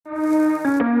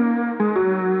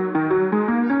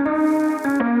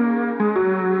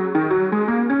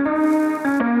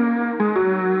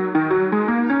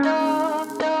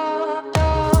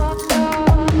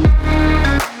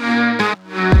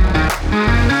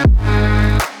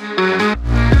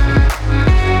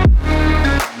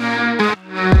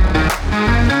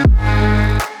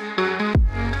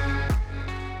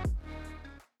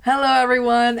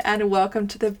Everyone, and welcome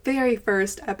to the very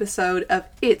first episode of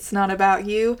It's Not About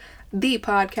You, the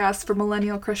podcast for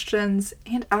Millennial Christians,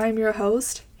 and I'm your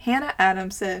host, Hannah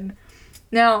Adamson.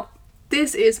 Now,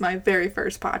 this is my very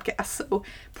first podcast, so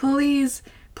please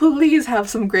have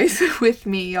some grace with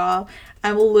me, y'all.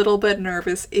 I'm a little bit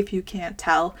nervous if you can't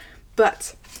tell,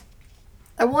 but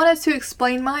I wanted to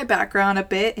explain my background a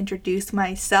bit, introduce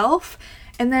myself,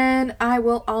 and then I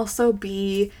will also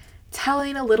be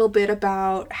telling a little bit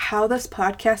about how this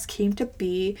podcast came to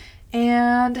be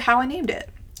and how I named it.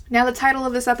 Now, the title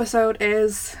of this episode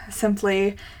is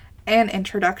simply an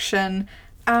introduction.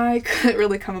 I couldn't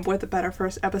really come up with a better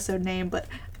first episode name, but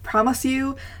I promise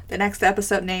you the next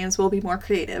episode names will be more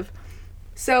creative.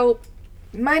 So,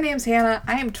 my name's Hannah.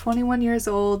 I am 21 years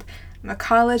old. I'm a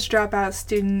college dropout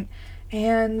student,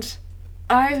 and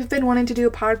I've been wanting to do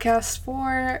a podcast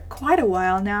for quite a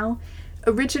while now.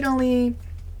 Originally,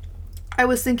 I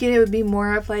was thinking it would be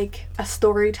more of like a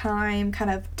story time,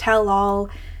 kind of tell-all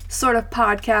sort of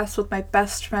podcast with my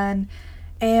best friend,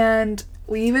 and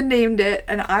we even named it,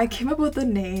 and I came up with the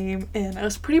name, and I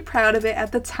was pretty proud of it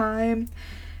at the time,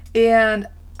 and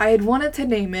I had wanted to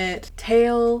name it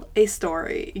Tale a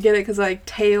Story. You get it? Because like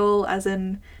tale as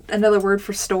in another word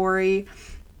for story,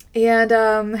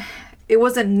 and it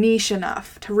wasn't niche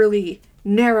enough to really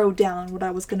narrow down what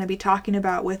I was going to be talking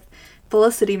about with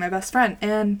Felicity, my best friend,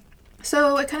 and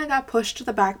so it kind of got pushed to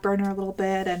the back burner a little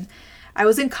bit, and I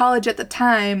was in college at the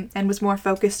time and was more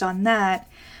focused on that.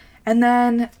 And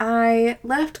then I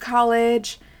left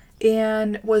college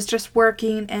and was just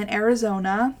working in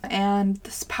Arizona, and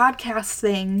this podcast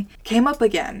thing came up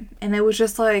again. And it was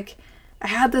just like, I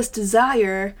had this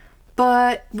desire,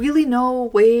 but really no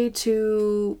way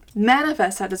to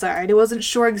manifest that desire. I wasn't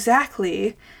sure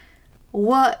exactly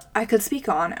what I could speak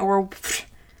on, or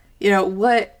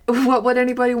what would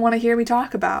anybody want to hear me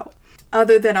talk about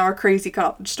other than our crazy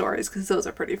college stories, because those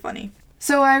are pretty funny.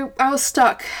 So I was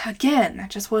stuck again. I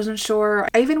just wasn't sure.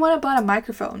 I even went and bought a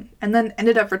microphone and then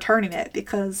ended up returning it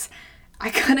because I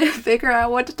couldn't figure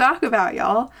out what to talk about,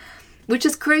 y'all, which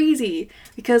is crazy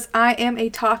because I am a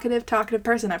talkative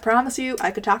person. I promise you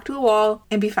I could talk to a wall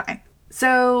and be fine.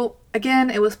 So again,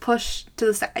 it was pushed to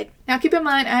the side. Now keep in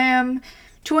mind, I am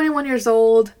 21 years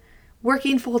old,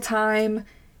 working full time,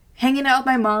 hanging out with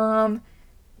my mom,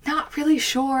 not really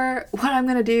sure what I'm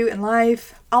going to do in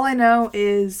life. All I know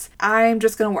is I'm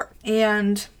just going to work.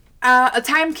 And a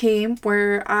time came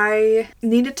where I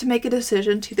needed to make a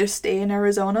decision to either stay in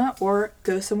Arizona or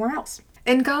go somewhere else.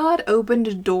 And God opened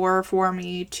a door for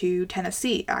me to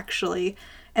Tennessee, actually.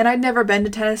 And I'd never been to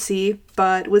Tennessee,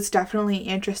 but was definitely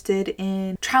interested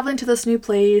in traveling to this new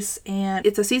place. And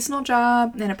it's a seasonal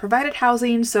job, and it provided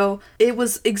housing, so it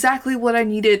was exactly what I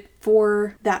needed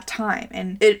for that time.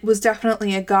 And it was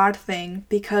definitely a God thing,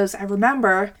 because I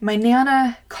remember my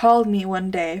Nana called me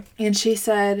one day, and she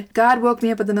said, God woke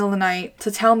me up in the middle of the night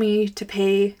to tell me to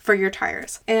pay for your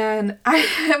tires. And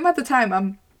I'm at the time,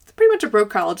 I'm pretty much a broke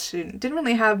college student. Didn't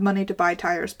really have money to buy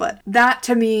tires, but that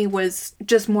to me was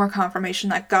just more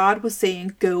confirmation that God was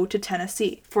saying go to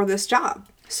Tennessee for this job.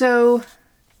 So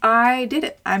I did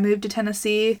it. I moved to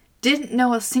Tennessee, didn't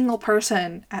know a single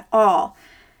person at all,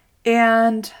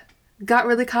 and got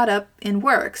really caught up in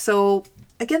work. So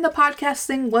again, the podcast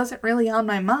thing wasn't really on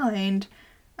my mind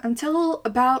until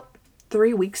about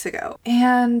 3 weeks ago.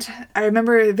 And I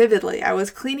remember vividly, I was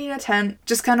cleaning a tent,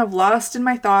 just kind of lost in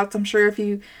my thoughts. I'm sure if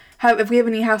we have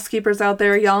any housekeepers out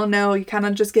there, y'all know you kind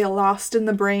of just get lost in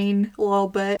the brain a little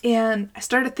bit. And I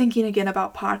started thinking again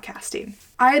about podcasting.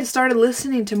 I had started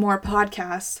listening to more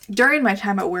podcasts during my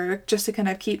time at work just to kind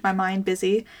of keep my mind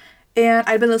busy. And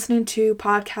I'd been listening to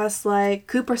podcasts like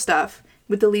Cooper Stuff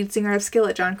with the lead singer of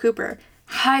Skillet, John Cooper.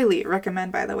 Highly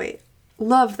recommend, by the way.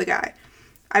 Love the guy.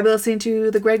 I've been listening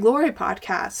to the Greg Laurie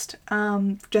podcast,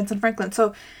 Jensen Franklin.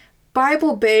 So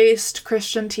Bible-based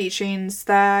Christian teachings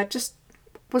that just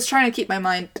was trying to keep my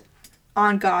mind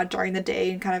on God during the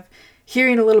day and kind of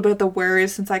hearing a little bit of the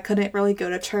words since I couldn't really go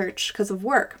to church because of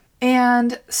work.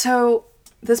 And so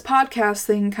this podcast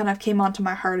thing kind of came onto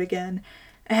my heart again.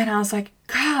 And I was like,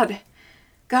 God,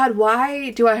 why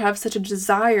do I have such a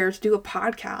desire to do a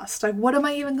podcast? Like, what am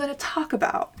I even going to talk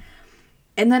about?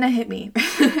 And then it hit me.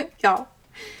 Y'all,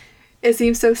 It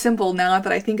seems so simple now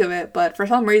that I think of it, but for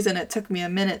some reason it took me a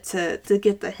minute to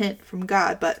get the hint from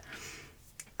God. But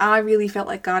I really felt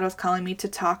like God was calling me to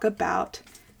talk about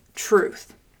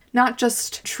truth. Not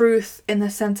just truth in the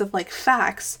sense of like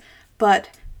facts, but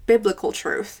biblical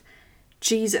truth.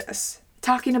 Jesus.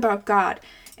 Talking about God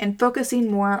and focusing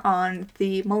more on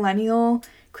the millennial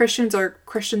Christians or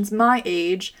Christians my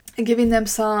age and giving them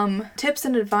some tips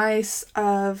and advice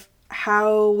of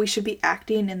how we should be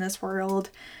acting in this world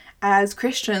as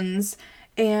Christians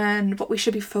and what we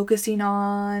should be focusing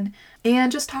on,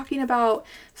 and just talking about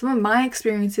some of my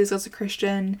experiences as a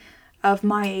Christian of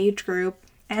my age group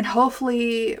and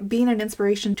hopefully being an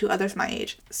inspiration to others my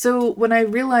age. So when I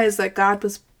realized that God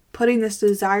was putting this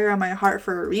desire on my heart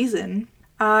for a reason,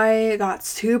 I got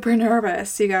super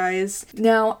nervous, you guys.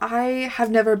 Now, I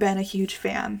have never been a huge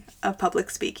fan of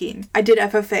public speaking. I did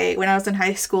FFA when I was in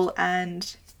high school,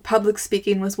 and public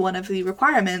speaking was one of the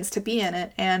requirements to be in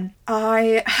it, and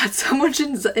I had so much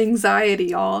anxiety,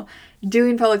 y'all,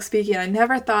 doing public speaking. I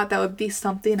never thought that would be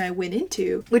something I went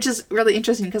into, which is really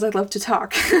interesting because I love to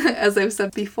talk, as I've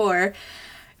said before.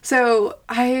 So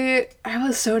I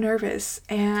was so nervous,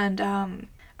 and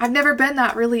I've never been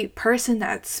that really person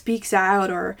that speaks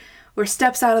out or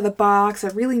steps out of the box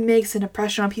that really makes an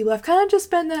impression on people. I've kind of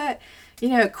just been that,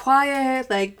 quiet,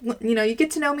 like, you get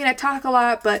to know me and I talk a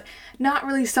lot, but not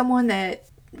really someone that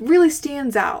really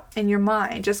stands out in your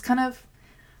mind, just kind of,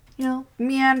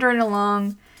 meandering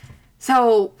along.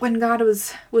 So when God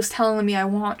was telling me, I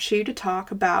want you to talk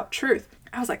about truth,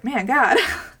 I was like, man, God,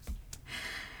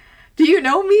 do you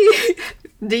know me?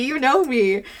 Do you know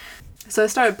me? So I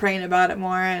started praying about it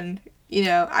more, and,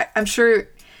 I'm sure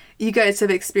you guys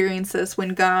have experienced this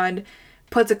when God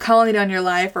puts a calling on your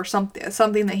life or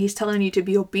something that he's telling you to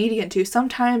be obedient to.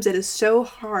 Sometimes it is so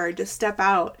hard to step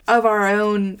out of our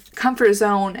own comfort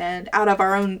zone and out of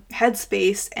our own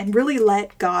headspace and really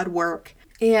let God work.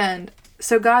 And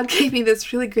so God gave me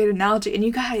this really great analogy. And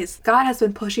you guys, God has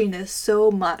been pushing this so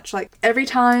much. Like every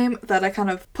time that I kind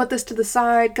of put this to the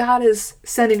side, God is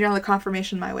sending another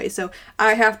confirmation my way. So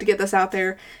I have to get this out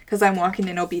there because I'm walking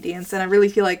in obedience. And I really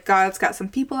feel like God's got some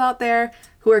people out there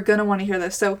who are going to want to hear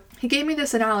this. So he gave me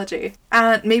this analogy.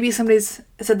 And maybe somebody's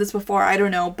said this before, I don't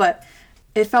know, but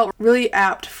it felt really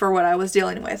apt for what I was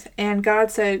dealing with. And God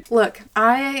said, look,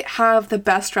 I have the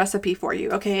best recipe for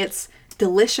you. Okay, it's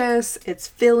delicious, it's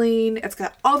filling, it's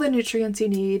got all the nutrients you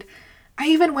need. I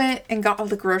even went and got all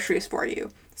the groceries for you.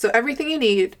 So everything you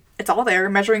need, it's all there.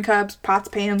 Measuring cups, pots,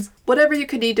 pans, whatever you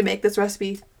could need to make this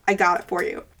recipe, I got it for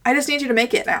you. I just need you to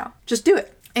make it now. Just do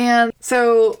it. And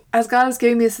so as God was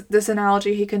giving me this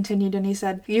analogy, he continued and he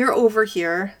said, you're over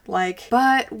here, like,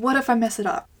 but what if I mess it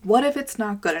up? What if it's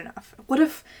not good enough? What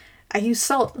if I use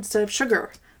salt instead of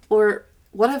sugar? Or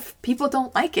what if people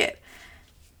don't like it?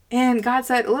 And God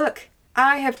said, look,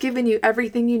 I have given you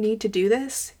everything you need to do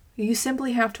this. You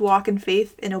simply have to walk in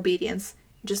faith and obedience.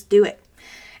 Just do it.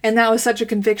 And that was such a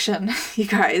conviction, you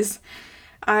guys.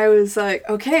 I was like,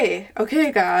 okay,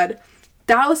 God.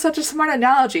 That was such a smart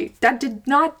analogy. That did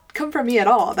not come from me at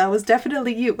all. That was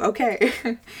definitely you. Okay.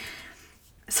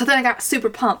 So then I got super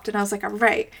pumped and I was like, all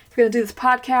right, we're going to do this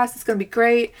podcast. It's going to be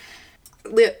great.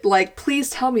 Like, please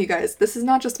tell me, you guys, this is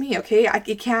not just me, okay? I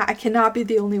cannot be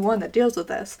the only one that deals with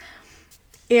this.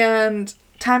 And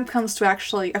time comes to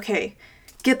actually, okay,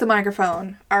 get the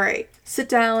microphone. All right, sit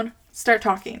down, start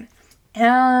talking.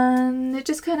 And it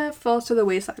just kind of falls to the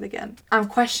wayside again. I'm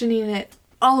questioning it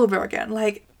all over again.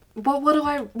 Like, what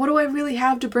do I really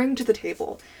have to bring to the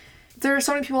table? There are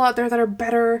so many people out there that are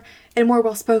better and more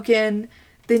well-spoken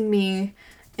than me.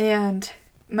 And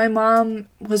my mom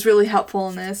was really helpful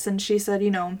in this. And she said,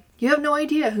 you have no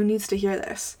idea who needs to hear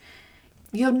this.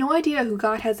 You have no idea who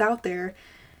God has out there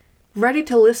ready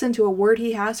to listen to a word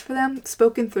he has for them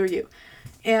spoken through you.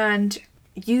 And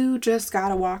you just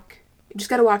gotta walk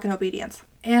in obedience.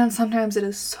 And sometimes it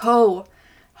is so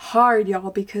hard,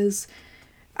 y'all, because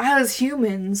as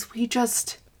humans, we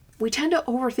tend to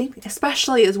overthink,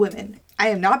 especially as women. I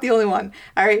am not the only one,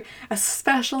 all right?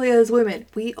 Especially as women,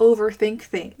 we overthink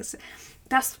things.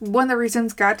 That's one of the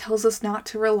reasons God tells us not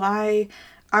to rely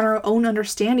on our own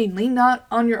understanding. Lean not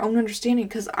on your own understanding,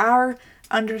 because our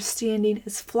understanding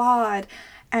is flawed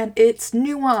and it's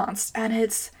nuanced and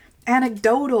it's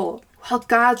anecdotal, while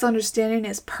God's understanding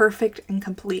is perfect and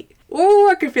complete. Oh,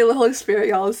 I can feel the Holy Spirit,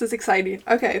 y'all. This is exciting.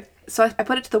 Okay, so I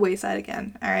put it to the wayside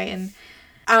again, all right? And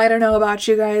I don't know about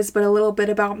you guys, but a little bit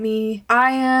about me.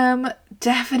 I am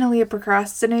definitely a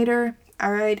procrastinator,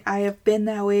 all right? I have been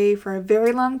that way for a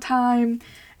very long time.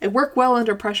 I work well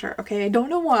under pressure, okay? I don't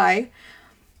know why.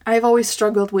 I've always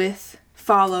struggled with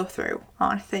follow through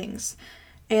on things.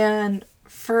 And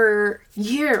for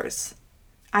years,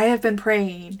 I have been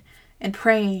praying and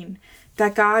praying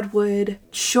that God would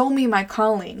show me my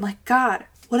calling. Like, God,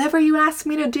 whatever you ask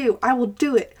me to do, I will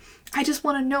do it. I just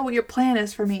want to know what your plan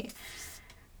is for me.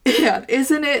 And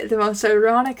isn't it the most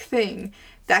ironic thing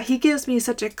that he gives me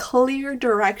such a clear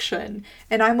direction,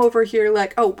 and I'm over here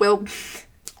like, oh, well,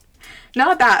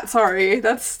 not that, sorry.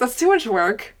 That's too much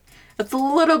work. That's a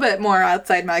little bit more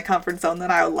outside my comfort zone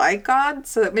than I would like, God,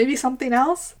 so that maybe something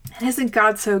else? And isn't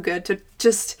God so good to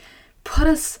just put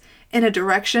us in a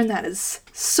direction that is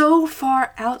so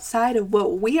far outside of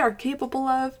what we are capable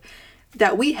of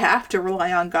that we have to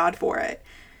rely on God for it?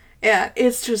 Yeah,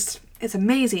 it's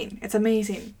amazing. It's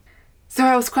amazing. So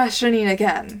I was questioning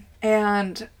again,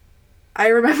 and I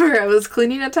remember I was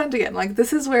cleaning a tent again. Like,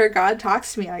 this is where God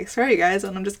talks to me, I swear you guys,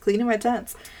 when I'm just cleaning my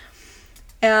tents.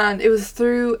 And it was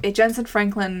through a Jensen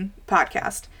Franklin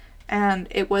podcast, and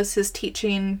it was his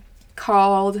teaching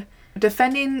called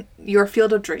Defending Your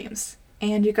Field of Dreams.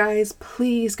 And you guys,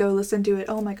 please go listen to it.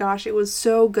 Oh my gosh, it was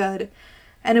so good.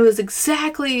 And it was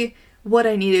exactly what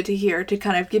I needed to hear to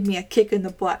kind of give me a kick in the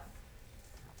butt.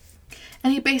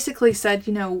 And he basically said,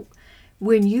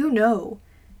 when you know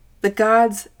that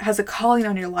God has a calling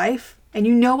on your life, and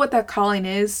you know what that calling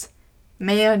is,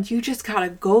 man, you just gotta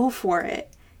go for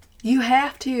it. You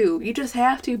have to. You just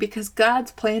have to, because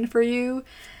God's plan for you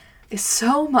is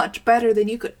so much better than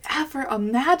you could ever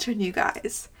imagine, you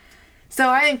guys. So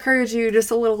I encourage you, just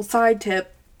a little side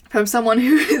tip from someone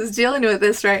who is dealing with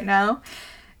this right now.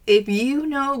 If you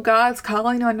know God's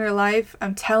calling on your life,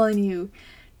 I'm telling you,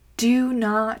 do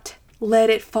not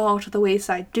let it fall to the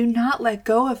wayside. Do not let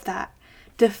go of that.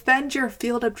 Defend your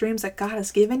field of dreams that God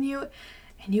has given you.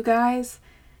 And you guys,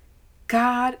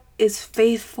 God is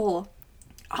faithful.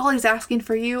 All he's asking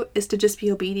for you is to just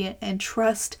be obedient and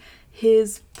trust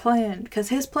his plan, because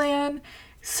his plan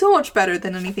is so much better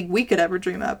than anything we could ever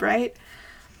dream up, right?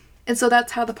 And so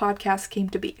that's how the podcast came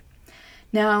to be.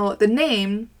 Now, the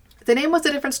name was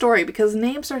a different story, because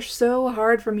names are so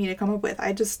hard for me to come up with.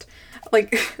 I just,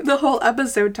 like, the whole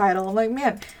episode title, I'm like,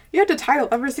 man, you have to title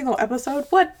every single episode?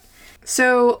 What?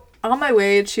 So, on my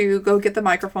way to go get the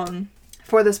microphone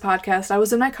for this podcast, I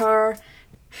was in my car,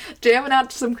 jamming out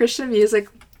to some Christian music,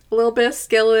 a little bit of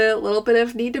Skillet, a little bit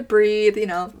of Need to Breathe,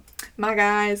 my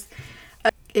guys.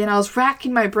 And I was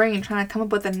racking my brain trying to come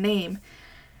up with a name.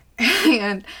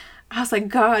 And I was like,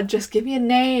 God, just give me a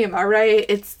name, all right?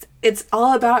 It's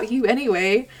all about you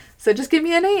anyway, so just give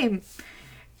me a name.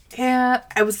 And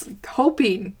I was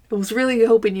really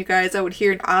hoping, you guys, I would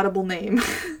hear an audible name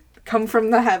come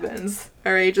from the heavens,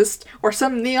 all right? Or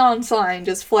some neon sign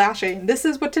just flashing. This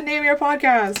is what to name your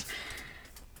podcast.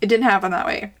 It didn't happen that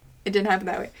way.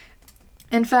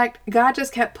 In fact, God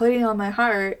just kept putting on my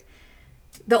heart.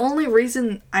 The only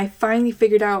reason I finally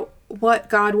figured out what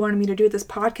God wanted me to do with this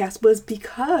podcast was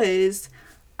because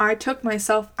I took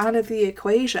myself out of the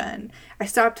equation. I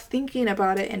stopped thinking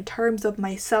about it in terms of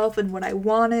myself and what I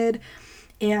wanted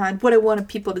and what I wanted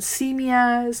people to see me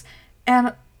as.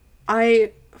 And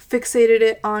I fixated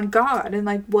it on God and,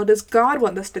 like, what does God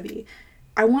want this to be?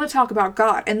 I want to talk about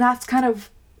God. And that's kind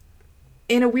of,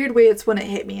 in a weird way, it's when it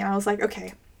hit me. I was like,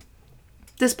 okay,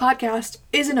 this podcast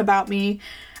isn't about me.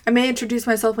 I may introduce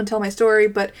myself and tell my story,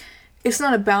 but it's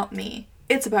not about me.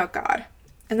 It's about God.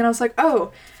 And then I was like,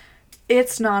 oh,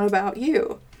 it's not about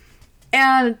you.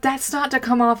 And that's not to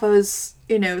come off as,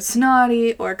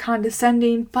 snotty or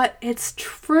condescending, but it's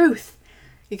truth.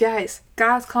 You guys,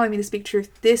 God's calling me to speak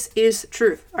truth. This is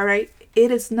truth, all right?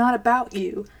 It is not about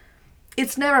you.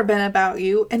 It's never been about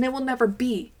you, and it will never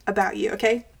be about you,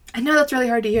 okay? I know that's really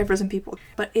hard to hear for some people,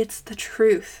 but it's the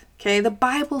truth, okay? The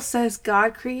Bible says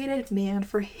God created man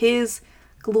for his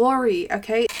glory,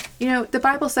 okay? The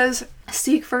Bible says,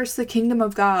 seek first the kingdom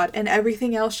of God, and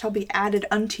everything else shall be added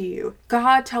unto you.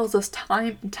 God tells us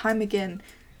time and time again,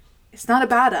 it's not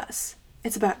about us.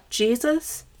 It's about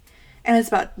Jesus, and it's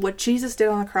about what Jesus did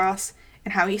on the cross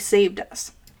and how he saved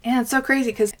us. And it's so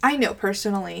crazy because I know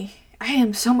personally, I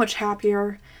am so much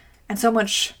happier and so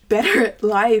much better at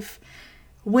life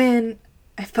when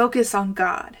I focus on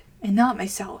God and not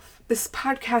myself. This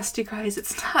podcast, you guys,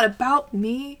 it's not about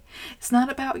me. It's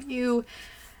not about you.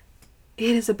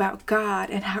 It is about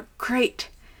God and how great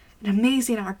and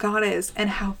amazing our God is and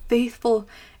how faithful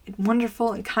and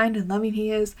wonderful and kind and loving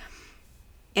he is.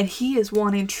 And he is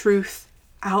wanting truth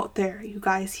out there, you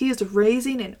guys. He is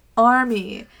raising an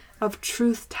army of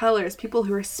truth tellers, people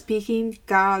who are speaking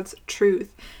God's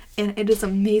truth. And it is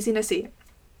amazing to see.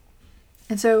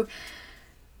 And so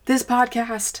this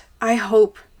podcast, I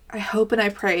hope and I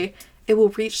pray it will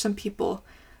reach some people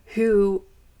who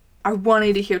are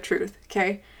wanting to hear truth,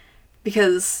 okay?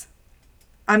 Because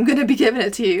I'm going to be giving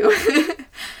it to you.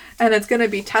 And it's going to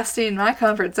be testing my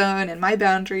comfort zone and my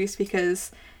boundaries,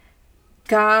 because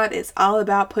God is all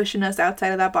about pushing us outside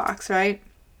of that box, right?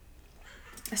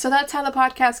 So that's how the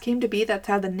podcast came to be. That's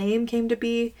how the name came to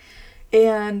be.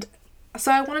 And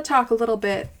so I want to talk a little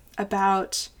bit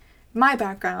about my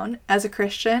background as a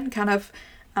Christian, kind of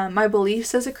my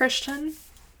beliefs as a Christian.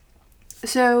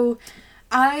 So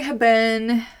I've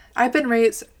been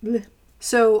raised,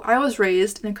 so I was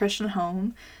raised in a Christian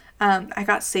home. I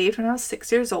got saved when I was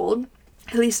 6 years old.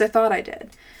 At least I thought I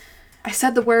did. I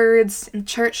said the words in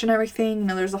church and everything.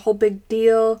 There's a whole big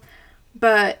deal.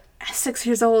 But at 6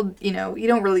 years old, you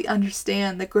don't really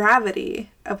understand the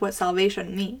gravity of what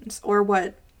salvation means or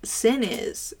what sin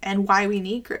is and why we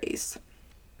need grace.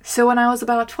 So when I was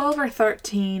about 12 or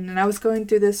 13 and I was going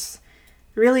through this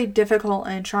really difficult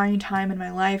and trying time in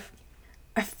my life,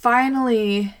 I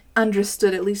finally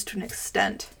understood, at least to an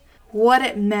extent, what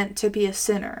it meant to be a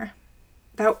sinner,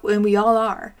 and we all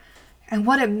are, and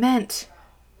what it meant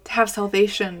to have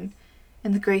salvation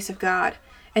in the grace of God.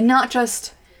 And not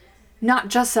just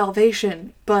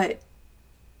salvation, but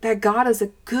that God is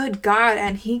a good God,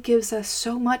 and He gives us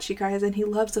so much, you guys, and He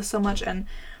loves us so much. And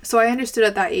so I understood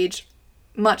at that age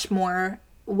much more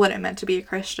what it meant to be a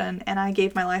Christian, and I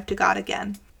gave my life to God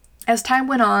again. As time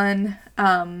went on,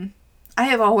 I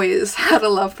have always had a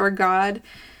love for God.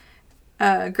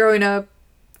 Growing up,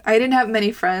 I didn't have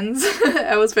many friends.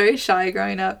 I was very shy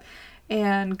growing up,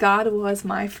 and God was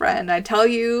my friend. I tell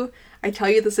you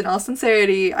this in all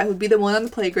sincerity, I would be the one on the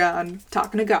playground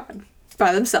talking to God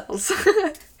by themselves.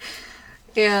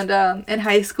 And in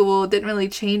high school, didn't really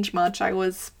change much. I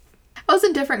was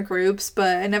in different groups,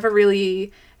 but I never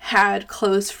really had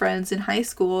close friends in high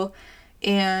school.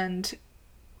 And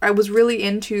I was really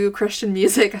into Christian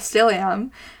music. I still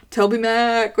am. Toby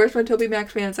Mac. Where's my Toby Mac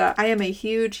fans at? I am a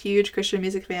huge, huge Christian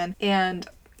music fan and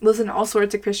listen to all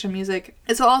sorts of Christian music.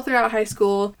 And so all throughout high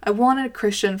school, I wanted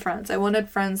Christian friends. I wanted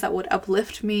friends that would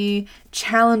uplift me,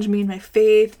 challenge me in my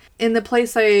faith. In the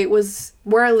place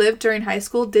where I lived during high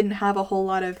school, didn't have a whole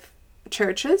lot of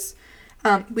churches.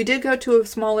 We did go to a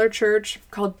smaller church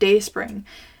called Dayspring,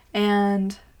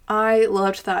 and I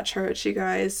loved that church, you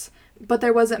guys. But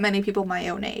there wasn't many people my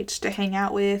own age to hang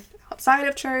out with outside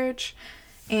of church,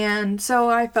 and so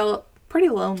I felt pretty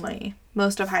lonely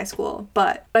most of high school.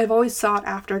 But I've always sought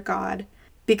after God,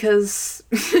 because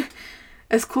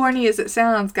as corny as it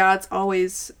sounds, God's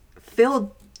always filled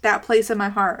that place in my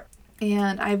heart,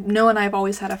 and I've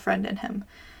always had a friend in Him.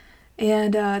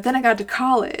 And then I got to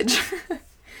college.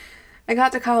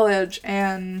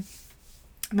 And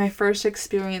my first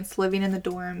experience living in the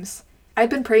dorms, I'd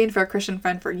been praying for a Christian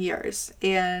friend for years,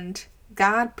 and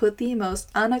God put the most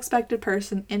unexpected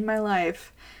person in my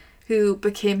life who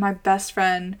became my best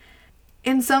friend.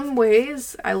 In some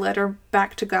ways, I led her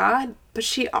back to God, but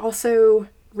she also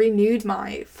renewed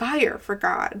my fire for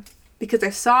God, because I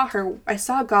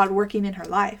saw God working in her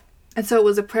life. And so it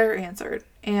was a prayer answered.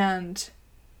 And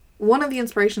one of the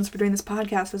inspirations for doing this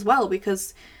podcast as well,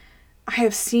 because I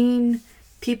have seen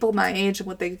people my age and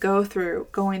what they go through,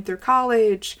 going through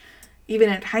college, even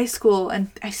in high school,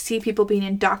 and I see people being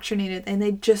indoctrinated, and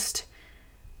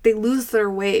they lose their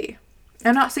way.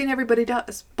 I'm not saying everybody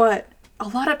does, but a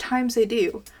lot of times they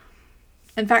do.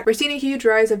 In fact, we're seeing a huge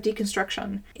rise of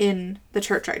deconstruction in the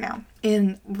church right now,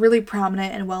 in really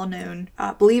prominent and well-known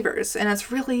believers, and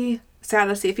it's really sad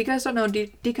to see. If you guys don't know,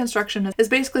 deconstruction is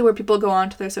basically where people go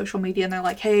onto their social media and they're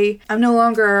like, hey, I'm no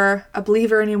longer a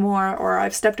believer anymore, or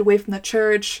I've stepped away from the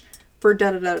church for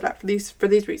for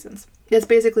these reasons. That's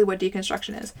basically what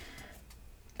deconstruction is.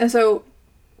 And so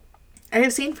I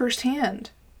have seen firsthand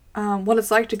what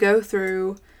it's like to go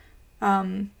through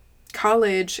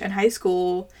college and high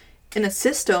school in a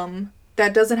system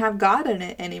that doesn't have God in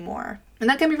it anymore. And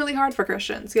that can be really hard for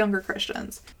Christians, younger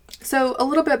Christians. So a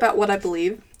little bit about what I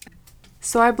believe.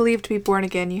 So I believe to be born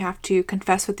again, you have to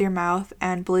confess with your mouth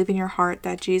and believe in your heart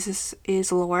that Jesus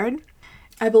is Lord.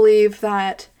 I believe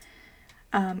that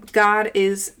God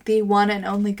is the one and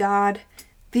only God,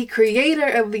 the creator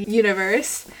of the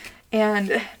universe,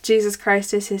 and Jesus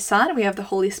Christ is His Son. We have the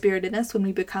Holy Spirit in us when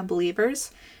we become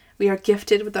believers. We are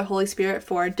gifted with the Holy Spirit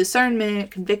for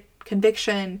discernment,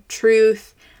 conviction,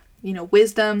 truth,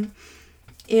 wisdom.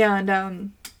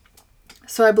 And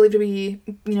so I believe to be,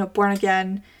 born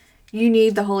again, you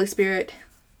need the Holy Spirit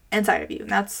inside of you. And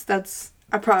that's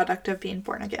a product of being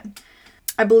born again.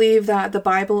 I believe that the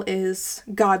Bible is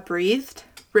God-breathed,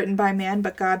 written by man,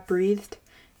 but God-breathed,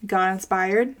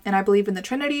 God-inspired. And I believe in the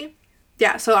Trinity.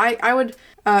 Yeah, so I would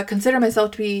consider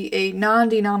myself to be a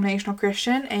non-denominational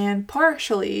Christian, and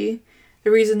partially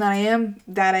the reason that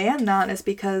I am not is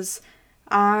because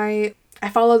I I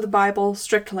follow the Bible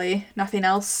strictly, nothing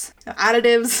else. No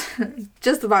additives,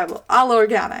 just the Bible, all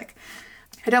organic.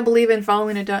 I don't believe in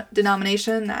following a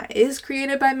denomination that is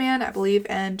created by man. I believe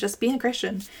in just being a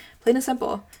Christian, plain and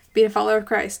simple, being a follower of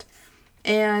Christ,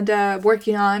 and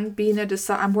working on being a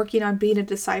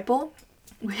disciple.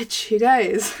 Which, you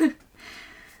guys,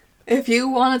 if you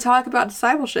want to talk about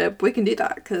discipleship, we can do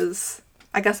that because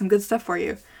I got some good stuff for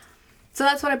you. So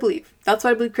that's what I believe. That's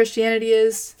what I believe Christianity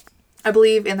is. I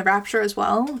believe in the rapture as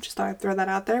well. Just thought I'd throw that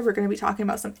out there. We're going to be talking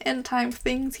about some end time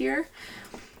things here.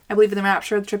 I believe in the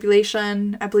rapture, the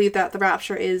tribulation. I believe that the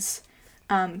rapture is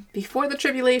before the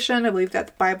tribulation. I believe that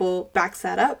the Bible backs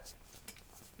that up.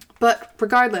 But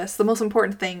regardless, the most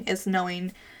important thing is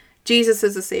knowing Jesus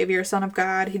is the Savior, Son of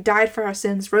God. He died for our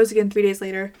sins, rose again 3 days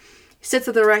later. He sits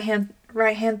at the right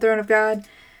hand throne of God.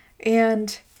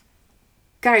 And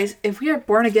guys, if we are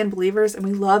born again believers and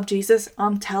we love Jesus,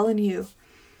 I'm telling you,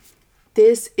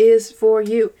 this is for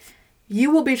you.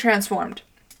 You will be transformed.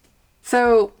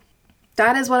 So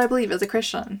that is what I believe as a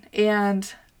Christian.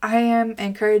 And I am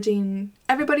encouraging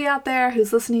everybody out there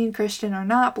who's listening, Christian or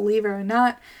not, believer or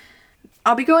not.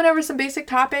 I'll be going over some basic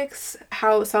topics,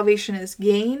 how salvation is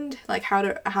gained, like how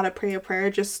to pray a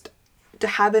prayer, just to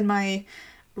have in my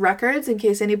records in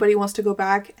case anybody wants to go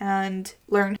back and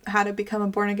learn how to become a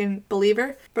born-again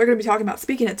believer. We're going to be talking about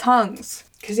speaking in tongues,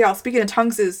 because y'all, speaking in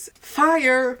tongues is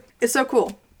fire. It's so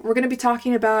cool. We're going to be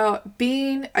talking about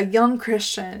being a young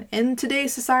Christian in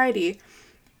today's society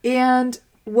and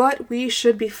what we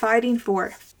should be fighting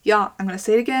for. Y'all, I'm going to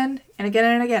say it again and again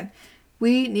and again.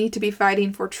 We need to be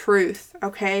fighting for truth,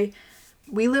 okay?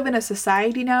 We live in a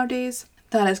society nowadays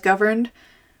that is governed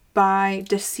by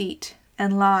deceit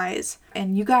and lies.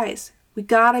 And you guys, we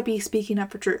gotta be speaking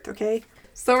up for truth, okay?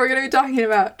 So we're gonna be talking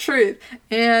about truth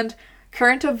and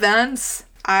current events.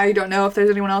 I don't know if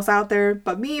there's anyone else out there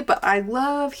but me, but I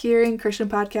love hearing Christian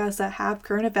podcasts that have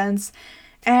current events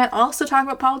and also talk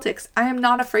about politics. I am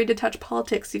not afraid to touch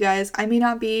politics, you guys. I may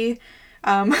not be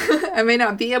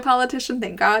a politician,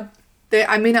 thank God.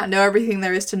 I may not know everything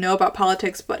there is to know about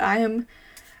politics, but I am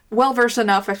well-versed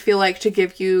enough, I feel like, to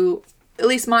give you at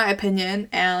least my opinion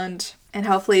and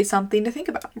hopefully something to think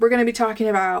about. We're going to be talking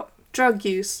about drug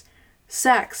use,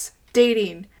 sex,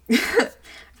 dating.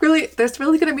 There's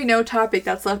really going to be no topic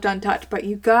that's left untouched, but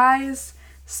you guys,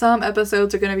 some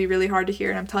episodes are going to be really hard to hear,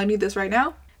 and I'm telling you this right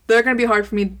now. They're going to be hard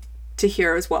for me to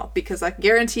hear as well, because I can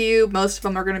guarantee you most of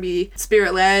them are going to be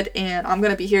spirit-led, and I'm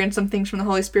going to be hearing some things from the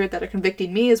Holy Spirit that are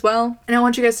convicting me as well. And I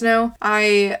want you guys to know,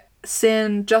 I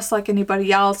sin just like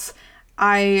anybody else.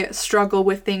 I struggle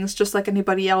with things just like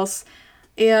anybody else,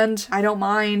 and I don't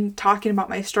mind talking about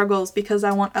my struggles because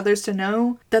I want others to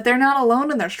know that they're not alone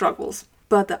in their struggles.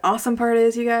 But the awesome part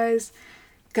is, you guys,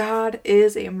 God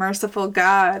is a merciful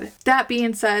God. That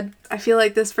being said, I feel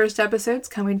like this first episode's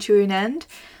coming to an end.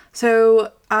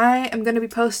 So I am going to be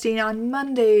posting on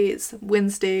Mondays,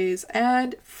 Wednesdays,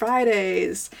 and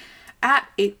Fridays at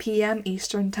 8 p.m.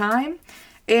 Eastern Time.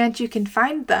 And you can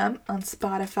find them on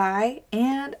Spotify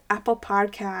and Apple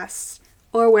Podcasts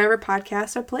or wherever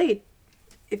podcasts are played.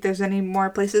 If there's any more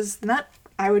places than that,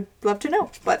 I would love to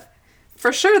know. But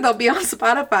for sure, they'll be on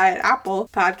Spotify and Apple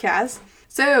Podcasts.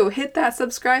 So hit that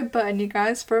subscribe button, you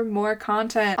guys, for more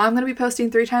content. I'm going to be posting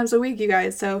 3 times a week, you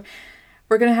guys. So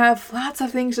we're going to have lots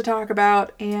of things to talk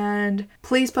about, and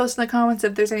please post in the comments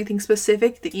if there's anything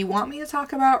specific that you want me to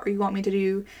talk about or you want me to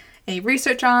do any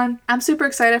research on. I'm super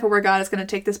excited for where God is going to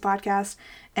take this podcast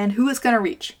and who it's going to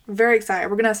reach. I'm very excited.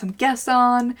 We're going to have some guests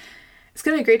on. It's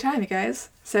going to be a great time, you guys.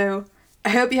 So I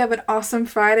hope you have an awesome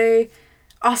Friday,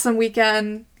 awesome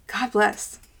weekend. God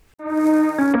bless.